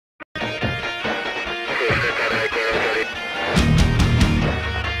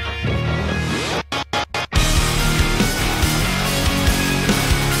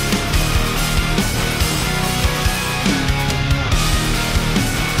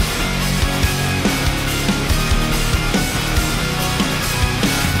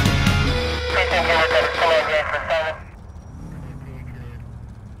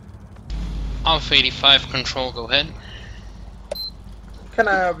Alpha 85 control, go ahead. Can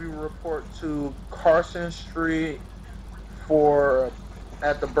I have you report to Carson Street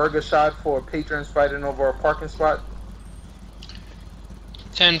at the burger shop for patrons fighting over a parking spot?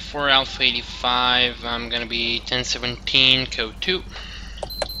 10-4 Alpha 85, I'm gonna be 1017, code 2.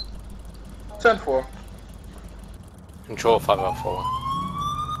 10-4. Control 5041.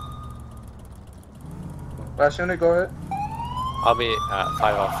 Last unit, go ahead. I'll be at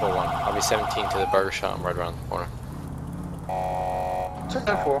 5041. I'll be 17 to the burger shop. I'm right around the corner.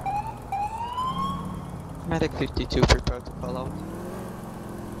 10-4. Medic 52, prepare to call out.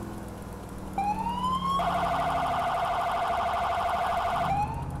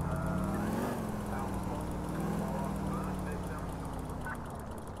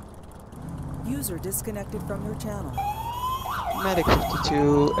 User disconnected from your channel. Medic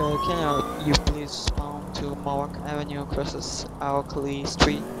 52, can you please spawn to Mohawk Avenue crosses Alkali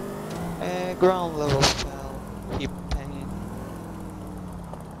Street? Ground level fell, hip pain.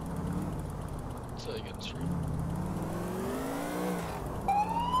 Second Street.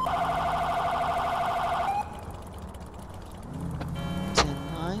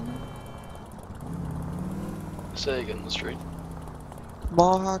 Second Street.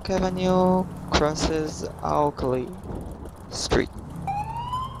 Mohawk Avenue crosses Alkali Street.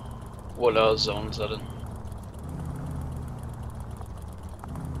 What zone is that in?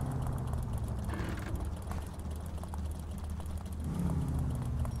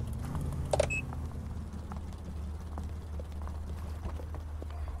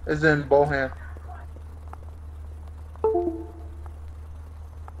 It's in Bohan.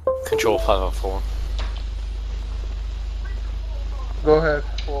 Control 504. Go ahead,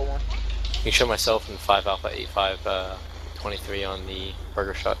 4-1. You can show myself in 5 Alpha 85 23 on the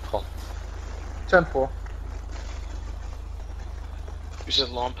burger shop call. 10-4. You said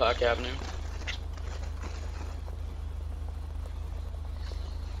Lompoc Avenue?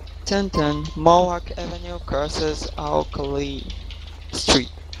 1010, Mohawk Avenue crosses Alkali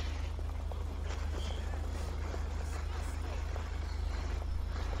Street.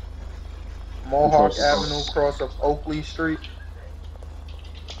 Mohawk Avenue, cross of Oakley Street.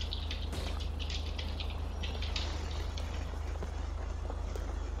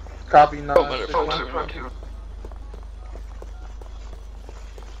 Copy 9.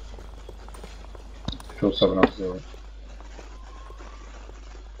 Control 700.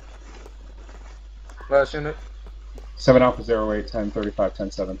 Last unit. 7 Alpha 08, 10, 35,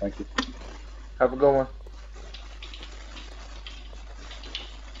 10, 7, thank you. Have a good one.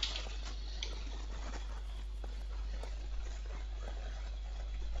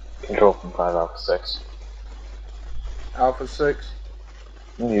 Control from 5 Alpha 6. Alpha 6.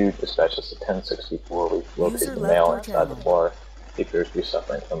 You dispatch us to 1064. We've located the male inside the bar. He appears to be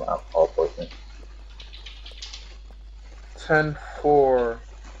suffering from alcohol poisoning. 10-4.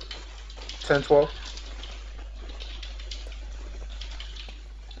 10-12.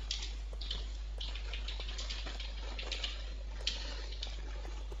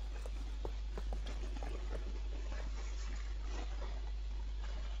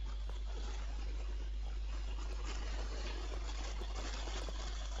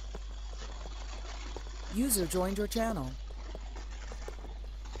 User joined your channel.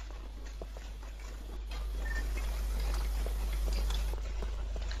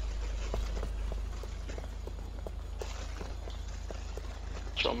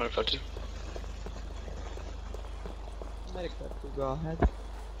 Show me if I do. Medic 52, go ahead.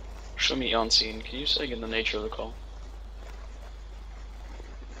 Show me on scene. Can you say again the nature of the call?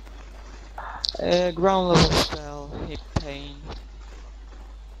 Ground level fell, hip pain.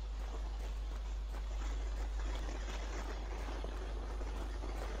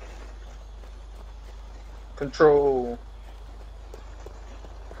 Control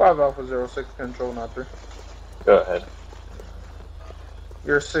 5 Alpha 06, control not 3. Go ahead.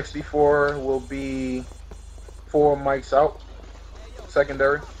 Your 64 will be 4 mics out.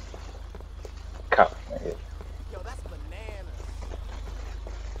 Secondary. Copy.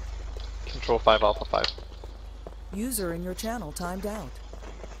 Control 5 Alpha 5. User in your channel timed out.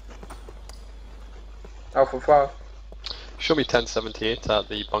 Alpha 5. Show me 1078 at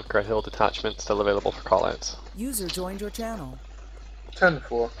the Bunker Hill detachment, still available for callouts. User joined your channel.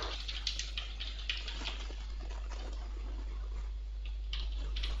 10-4.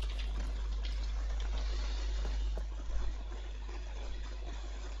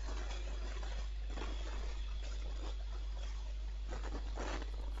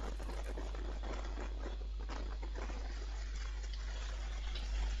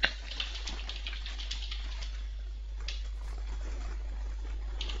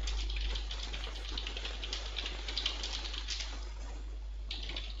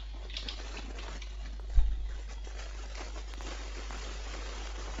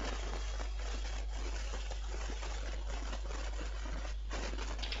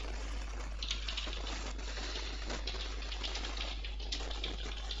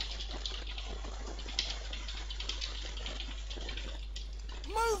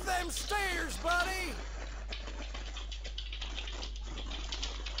 them stairs, buddy!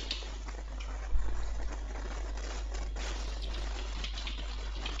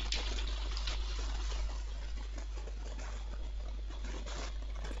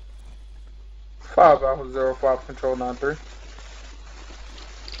 Five Alpha 05 Control 93.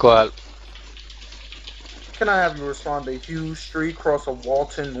 Go ahead. Can I have you respond to Hughes Street, cross a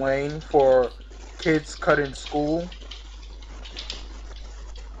Walton Lane for kids cut in school?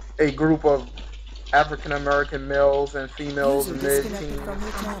 A group of African American males and females User disconnected from mid-teens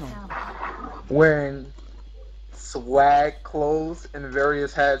your channel. wearing swag clothes and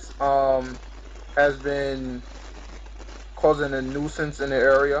various hats has been causing a nuisance in the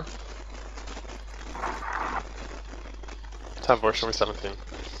area. 10-4, show me 17.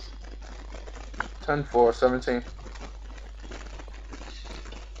 10-4, 17.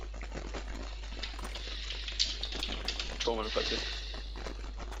 Woman affected.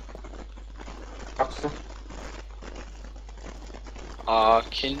 Officer.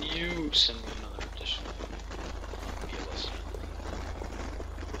 Can you send me another additional PLS?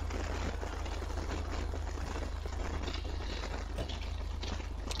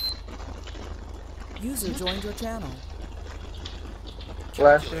 User joined your channel.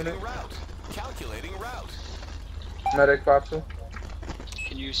 Last unit. Calculating route. Medic 5-2.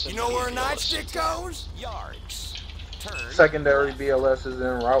 Can you send You know me where a BLS? nightstick goes? Yards. Turn. Secondary BLS is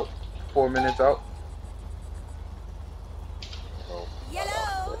en route. 4 minutes out.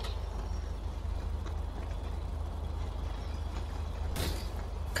 Yellow.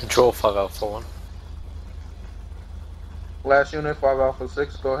 Control 5 Alpha 1. Last unit 5 Alpha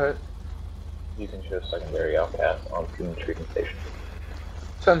 6. Go ahead. You can show secondary outcast on human treatment station.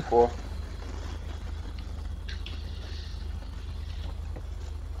 10-4.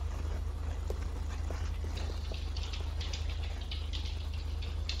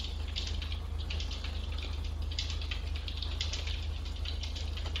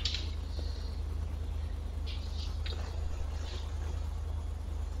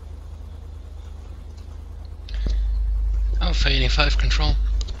 Alpha 85 control.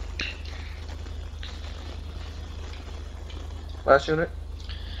 Last unit.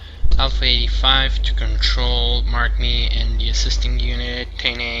 Alpha 85 to control, mark me in the assisting unit,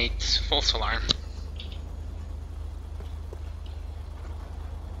 10-8, false alarm.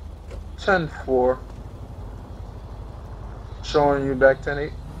 10-4. Showing you back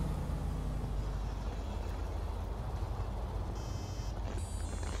 10-8.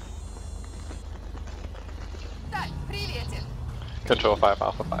 Control 5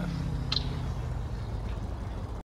 Alpha 5.